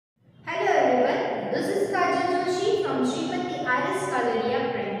from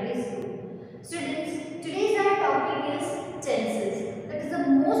Smt.R.S.Kalaria Primary School. Students, today's our topic is tenses. That is the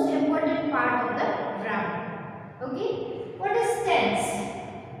most important part of the grammar. Okay? What is tense?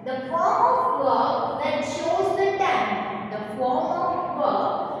 The form of verb that shows the time. The form of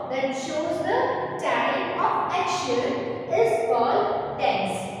verb that shows the time of action is called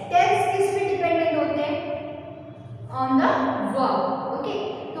tense. Tense किस पे dependent होते हैं? On the verb. Okay?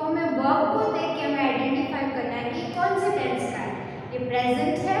 तो हमें verb को देख के हमें आइडेंटिफाई करना है कि कौन से टेंस का है. ये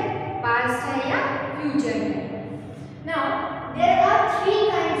प्रेजेंट है, पास्ट है या फ्यूचर है. Now there are three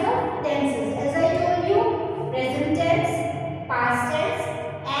kinds of tenses. As I told you, present tense, past tense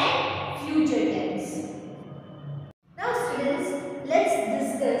and future tense. Now students, let's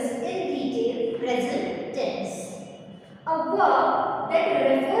discuss in detail present tense. A verb that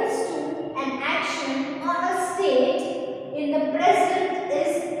refers to an action or a state in the present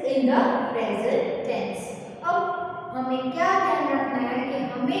is in the present tense. अब हमें क्या ध्यान रखना है कि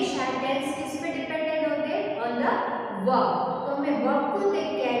हमेशा tense किस पे डिपेंडेंट होते हैं? On the verb. तो हमें वर्ब को देख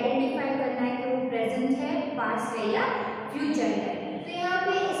के आइडेंटिफाई करना है कि वो प्रेजेंट है, पास्ट है या फ्यूचर है. तो यहाँ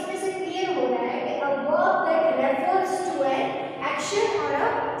पे इसमें से क्लियर हो रहा है कि a verb that refers to an action or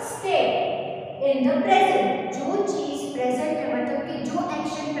a state in the present. जो चीज प्रेजेंट है, मतलब कि जो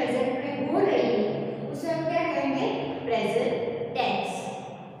एक्शन प्रेजेंट में हो रही है उसे हम क्या कहेंगे? Present tense.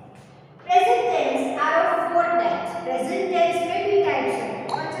 Present tense are of four types. Present tense में भी टाइप्स हैं.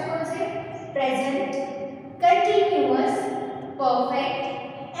 कौन से? Present continuous, perfect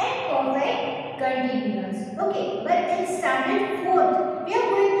and perfect continuous. Okay, but in standard fourth we are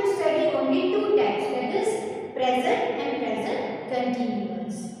going to study only two types, that is present and present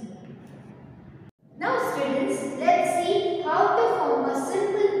continuous. Now students, let's see how to form a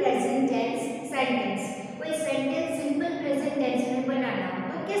simple present tense sentence. कोई sentence simple present tense में बनाना हो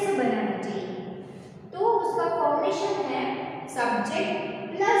तो कैसे बनाना चाहिए? तो उसका formation है subject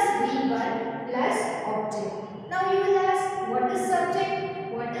plus V1 plus object. Now you will ask, what is subject,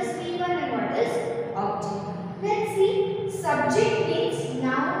 what is V1 and what is object? Let's see. Subject means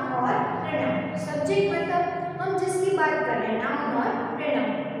noun or pronoun. Subject मतलब हम जिसकी बात कर रहे हैं, noun और pronoun.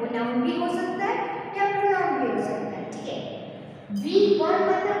 वो noun भी हो सकता है या pronoun भी हो सकता है. ठीक है. V1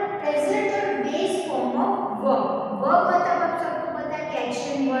 मतलब present और base form of verb. Verb मतलब आप सबको पता है कि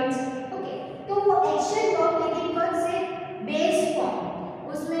action words. ओके, तो वो action verb लेकिन कौन से? base form.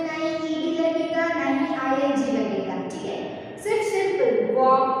 उसमें ना ही ed लगेगा ना ही ing लगेगा. ठीक है. सिर्फ simple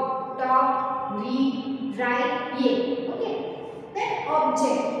walk, talk, read, write ये. Okay. Then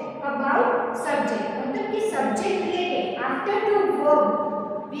object about subject मतलब कि subject related after to verb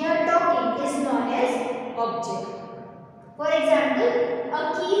we are talking is known as object. For example,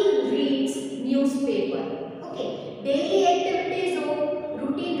 Akhil reads newspaper. Okay, daily activities हो,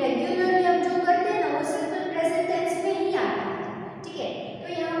 routine regularly हम जो करते हैं ना वो simple present tense में ही आता है. ठीक है.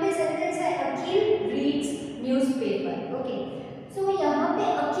 तो यहाँ पे सेंटेंस है Akhil reads newspaper. Okay, so यहाँ पे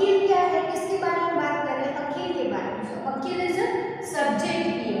Akhil क्या है? किसके बारे में बात कर रहे हैं? Akhil के बारे में. So Akhil is a subject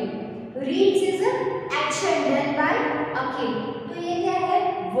here. Reads is a action done by Akhil. तो ये क्या है?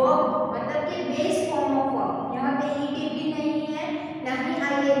 Verb मतलब कि base form of verb. यहाँ पे ed भी नहीं है ना ही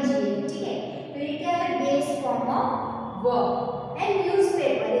ing है. ठीक है. तो ये क्या है? Base form of verb. And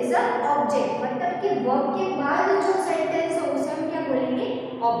newspaper is a object मतलब कि verb के बाद जो sentence है उसे हम क्या बोलेंगे?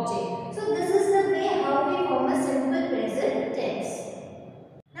 Object. So this is the way how we form a simple present tense.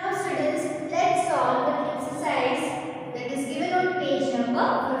 Now students, let's solve the exercise that is given on page number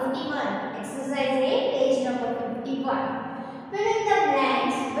 51. Exercise A, page number 51. Fill in the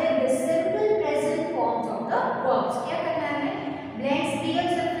blanks with the simple present forms of the verbs. क्या करना है? Blanks दिए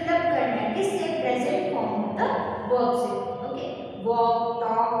उसे fill up करना है. किससे? Present form of the verb से. Okay. Walk,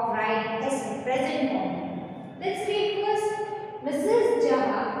 talk, write, ऐसे present form. Let's read first. Mrs. Jha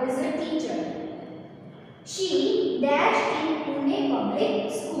is a teacher. She dashed in Pune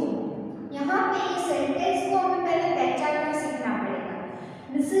public school. यहाँ पे इस सेंटेंस को हमें पहले पहचानना सीखना पड़ेगा.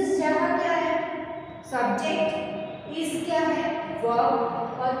 Mrs. Jha क्या है? सब्जेक्ट. is क्या है? verb.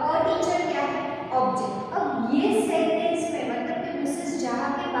 और a teacher क्या है? object. अब ये सेंटेंस में मतलब कि Mrs. Jha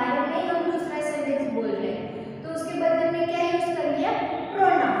के बारे में हम दूसरा सेंटेंस बोल रहे हैं तो उसके बदले में क्या यूज कर लिया?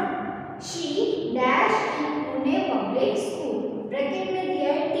 pronoun. She dashed in Pune public school. Bracket में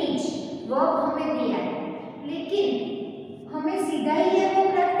दिया है teach. verb हमें दिया है लेकिन हमें सीधा ही ये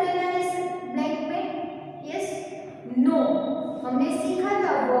वर्ब रख देना है इस ब्लैंक में. यस? नो. हमने सीखा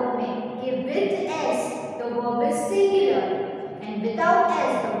था वर्ब में कि with s the verb is singular and without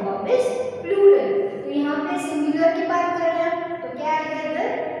s the verb is plural. तो यहाँ पे singular की बात कर रहे हैं तो क्या आएगा इधर?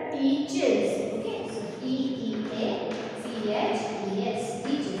 teaches. Okay, so T E A C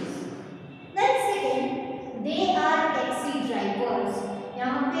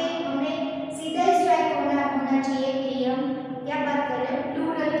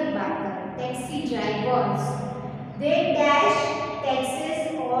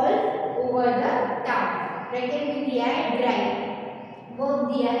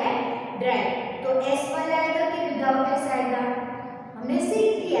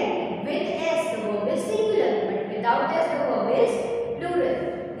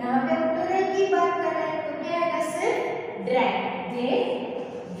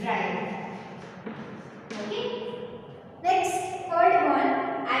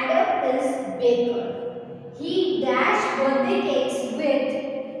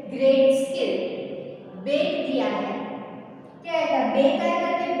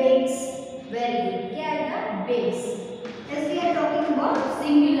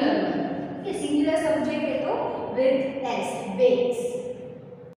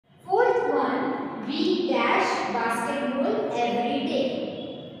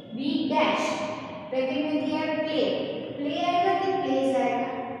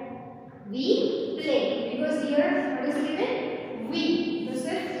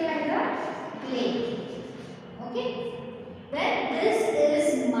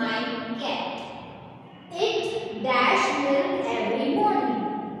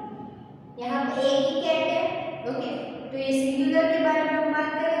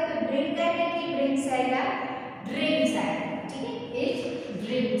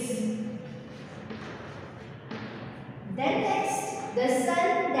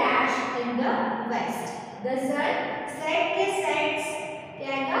The sun set के sets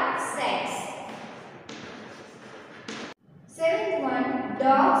क्या आएगा sets. Seventh one,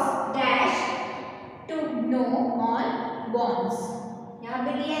 dogs dash to know on bonds. यहाँ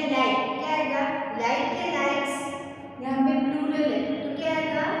पे लिया लाइट क्या आएगा लाइट के लाइट्स यहाँ पे प्लूरल है तो क्या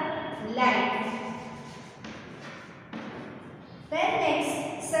आएगा light. Then next,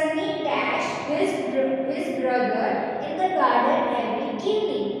 Sunny dash his brother in the garden every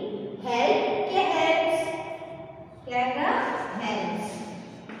evening. Help क्या helps क्या आएगा helps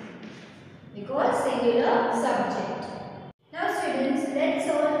because singular subject. Now students, let's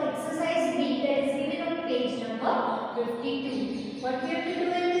solve exercise B that is given on page number 52. What we have to do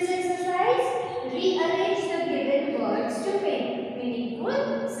in this exercise? Rearrange the given words to make meaningful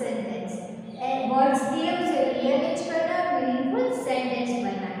sentence. Words दिए उसे rearrange करना और meaningful sentence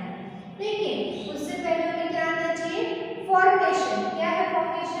बनाना है. लेकिन उससे पहले हमें क्या आना चाहिए? Formation. क्या है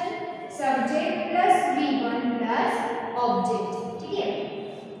formation? Subject plus V1 plus object. ठीक है?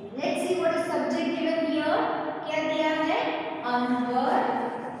 Let's see what is subject given here. क्या दिया है? Unheard,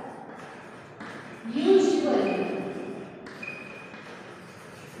 usually.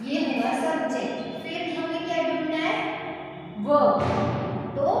 ये होगा सब्जेक्ट. फिर हमें क्या ढूंढना है? वर्ब.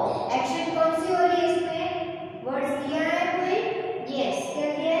 तो एक्शन कौन सी हो रही है इसमें? वर्ड्स दिया है कोई? यस. क्या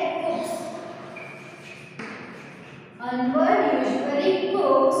दिया है? cooks. Unheard usually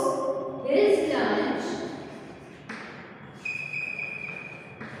cooks his lunch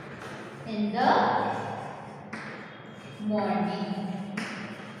in the morning.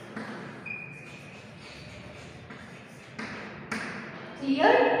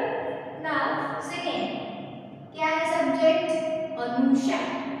 Clear? Now second, क्या है subject? Anusha.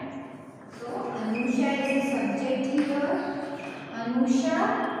 So Anusha is the subject here. Anusha.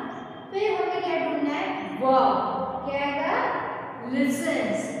 फिर हमें क्या ढूंढना है? Verb. क्या आएगा?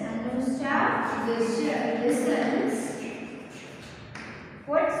 Listens. Anusha listens.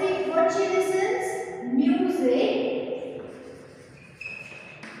 What she listens? Music.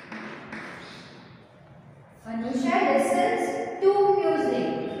 Anusha listens to music.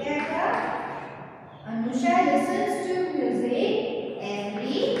 क्या आएगा? Anusha listens to music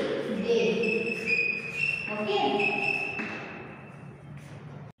every day. Okay.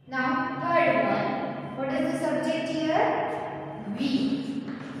 Now third one. What is the subject here? We.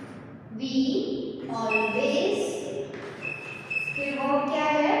 We always. फिर वो क्या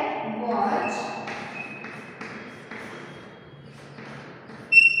है? Watch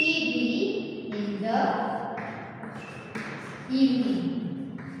TV in the evening.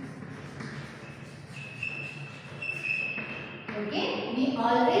 Okay, we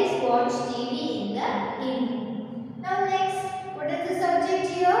always watch TV in the evening. Now next, what is the subject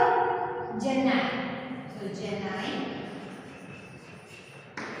here? Janai. So Janai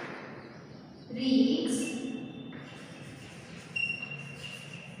reads.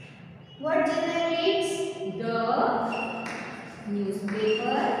 What Janai reads? The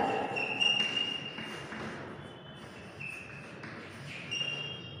newspaper.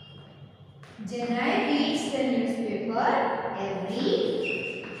 Janai reads the newspaper every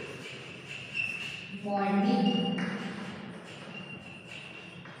morning.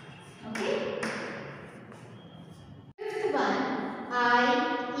 Okay. Fifth one, I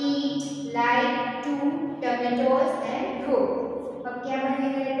eat like 2 tomatoes and go. अब क्या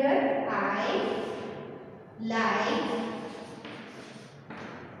बनेगा इधर? I like.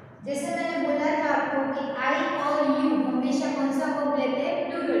 जैसे मैंने बोला था आपको कि I और you हमेशा कौन सा वर्ब लेते हैं?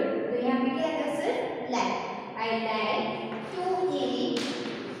 Plural. तो यहाँ पे क्या है? सिर्फ like. I like to eat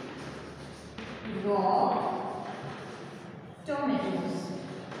raw tomatoes.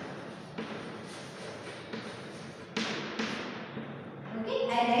 Okay,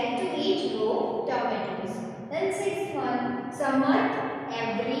 I like to eat raw tomatoes. Then sixth one, summer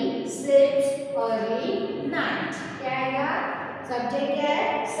every sleeps early night. क्या आएगा? Subject क्या है?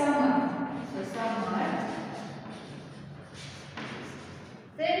 Summer. So summer.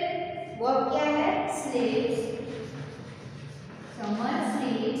 फिर verb क्या है? Sleeps. Summer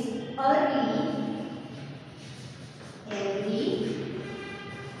sleeps early every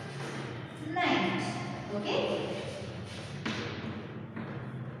night. Okay.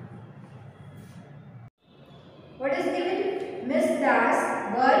 What is given? Miss Das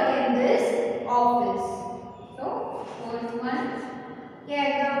work in this office. So fourth one क्या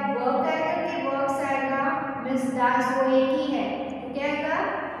आएगा? Work आएगा कि works आएगा? Miss Das वो एक ही है तो क्या आएगा?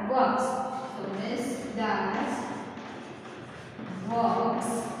 Works. So Miss Das works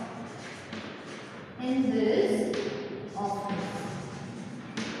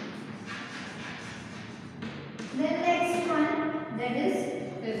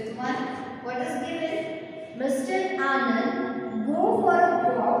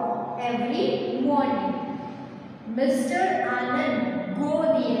mister आनंद गो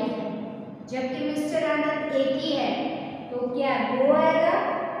दिया है, जबकि मिस्टर आनंद एक ही है, तो क्या गो आएगा?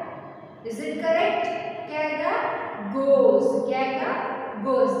 Is it correct? क्या आएगा? गोज। क्या आएगा?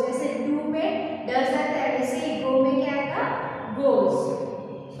 गोज। जैसे डू में डज आता है, वैसे ही गो में क्या आएगा? Goes.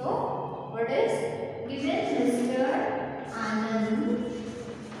 So what is given? Mister Anand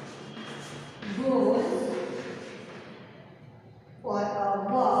goes for a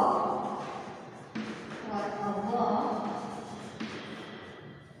walk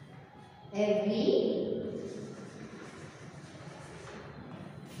every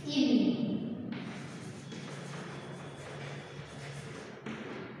evening.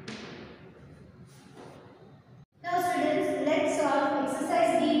 Now students, let's solve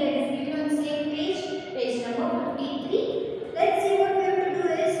exercise D that is given on same page, page number 53. Let's see what we have to do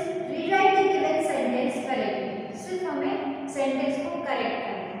is rewrite the given sentence correctly. सिर्फ हमें sentence को correct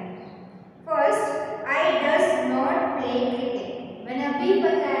करना है. First, I does not play cricket. मैंने अभी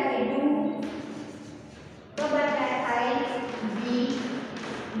बताया कि do कब आता है? I, we,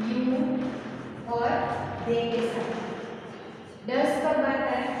 you और they के साथ. Does कब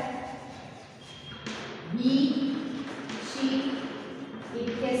आता है? he, she, it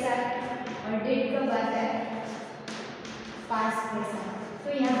के साथ. और did कब आता है? past के साथ. तो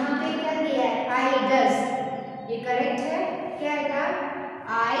यहाँ पे क्या दिया है? I does. ये करेक्ट है? क्या आएगा?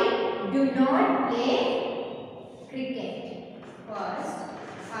 I do not play cricket. First,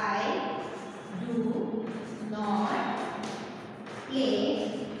 I do not play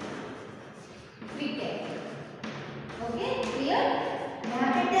cricket. Okay, clear? यहाँ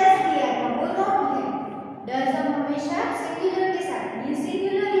पे does दिया था, वो रॉन्ग है. does हम हमेशा सिंगुलर के साथ, ये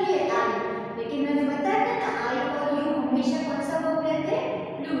सिंगुलर ही है I, लेकिन मैंने बताया था ना I और you हमेशा कौन सा वर्ब लेते हैं?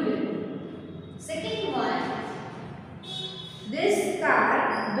 Plural. Second one, this car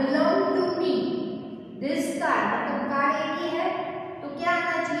belong to me. This car मतलब कार एक ही है, तो क्या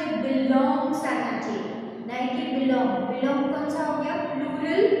आना चाहिए? बिलोंग्स आना चाहिए, नहीं कि बिलोंग. बिलोंग कौन सा हो गया?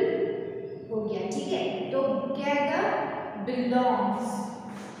 प्लूरल हो गया. ठीक है, तो क्या आएगा? बिलोंग्स.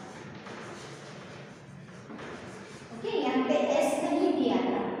 ओके, यहाँ पे एस नहीं दिया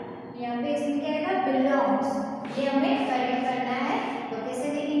था, यहाँ पे इसमें क्या आएगा? बिलोंग्स. ये हमें करेक्ट करना है, तो कैसे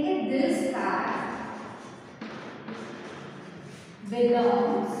लिखेंगे? This car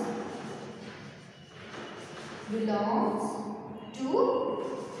belongs to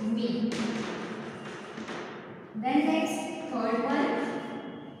me. Then next, third one,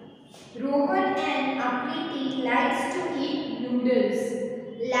 Rohan and Akriti likes to eat noodles.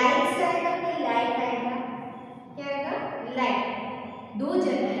 Likes आएगा कि like आएगा? क्या आएगा? Like. दो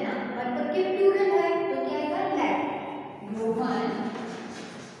जन है ना, मतलब कि प्लूरल है, तो क्या आएगा? Like. Rohan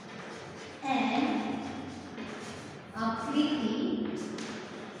and Akriti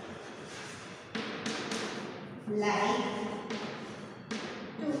like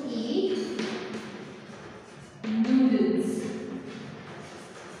to eat noodles.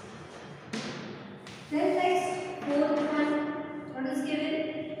 Then next, fourth one, what is given?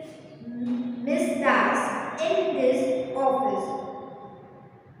 Miss Das in this office.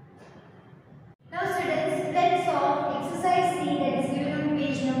 Now students, let's solve exercise C that is given on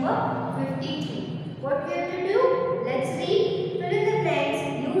page number 53. What we have to do? Let's read. Fill in the blanks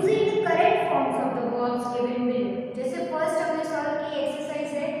using the correct forms of the verbs given below. जैसे first हमने solve की exercise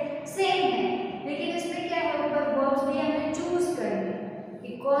है, same है, लेकिन इसमें क्या है? ऊपर वर्ब्स भी हमें चूज करने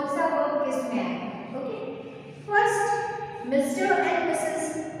कि कौन सा वर्ब किस में आए. Okay, first, mister and Mrs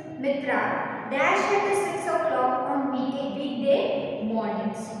Mitra dash at 6 o'clock on weekday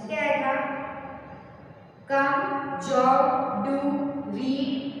mornings. क्या आएगा? कम, job, do,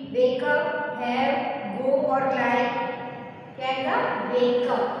 read, wake up, have, गो और लाइक. क्या आएगा? Wake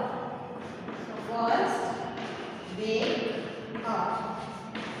up. First, wake up.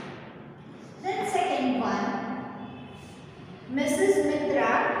 Then second one, Mrs. Mitra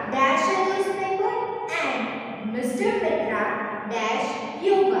dash a newspaper and Mr. Mitra dash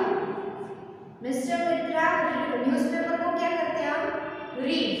yoga. Mr. Mitra newspaper को क्या करते हैं हम?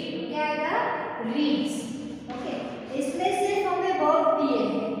 रीड. क्या आएगा? रीड्स. ओके, इसमें सिर्फ हमें वर्ब दिए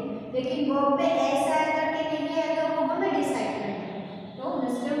हैं, लेकिन वर्ब में ऐसा आएगा कि नहीं आएगा वो हमें डिसाइड करना है. तो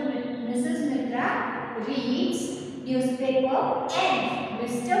Mrs. Mitra reads newspaper and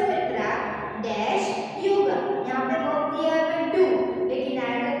Mr. Mitra dash yoga. यहाँ पे वर्ब दिया है do, लेकिन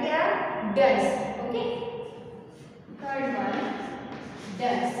आएगा क्या? does. Okay, third one,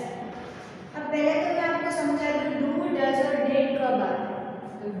 does. अब पहले तो मैं आपको समझा दूँ do, does और did कब आता है.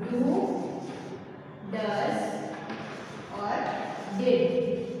 तो do, does और did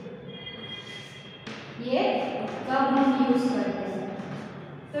ये कब हम यूज करते हैं.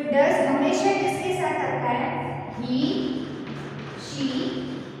 तो does हमेशा किसके साथ आता है? he he, she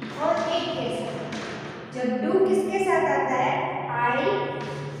और it के साथ। जब do किसके साथ आता है? I,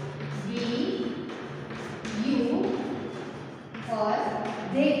 we, you और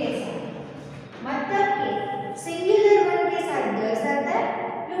they के साथ। मतलब कि सिंगुलर वन के साथ does आता है,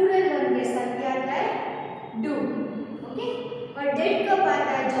 प्लूरल वन के साथ क्या आता है? do। ओके? और did कब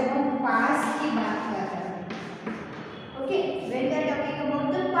आता है? जब हम पास्ट की बात कर रहे हैं। Okay? When we are talking about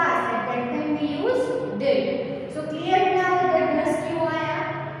the past, at that time we use did. So clear now that does क्यों आया?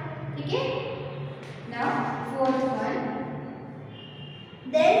 ठीक है? Now fourth one.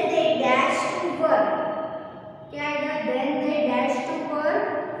 Then they dash to work. क्या आएगा? Then they dash to work.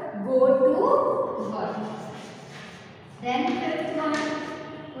 Go to work. Then fifth one.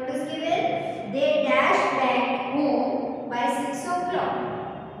 What is given? They dash back home by 6 o'clock.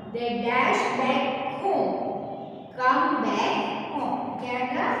 They dash back home. Come back home. क्या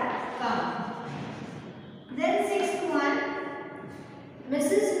आएगा? Come. Then sixth one.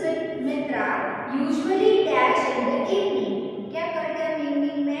 Mrs. Mitra usually dash in the evening. क्या करते हैं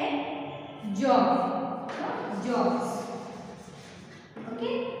evening में? Jog. Jogs.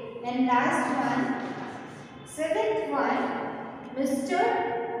 Okay. And last one. Seventh one. Mr.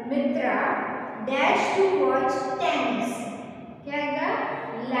 Mitra dash to watch tennis. क्या आएगा?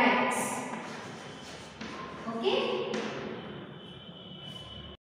 Likes.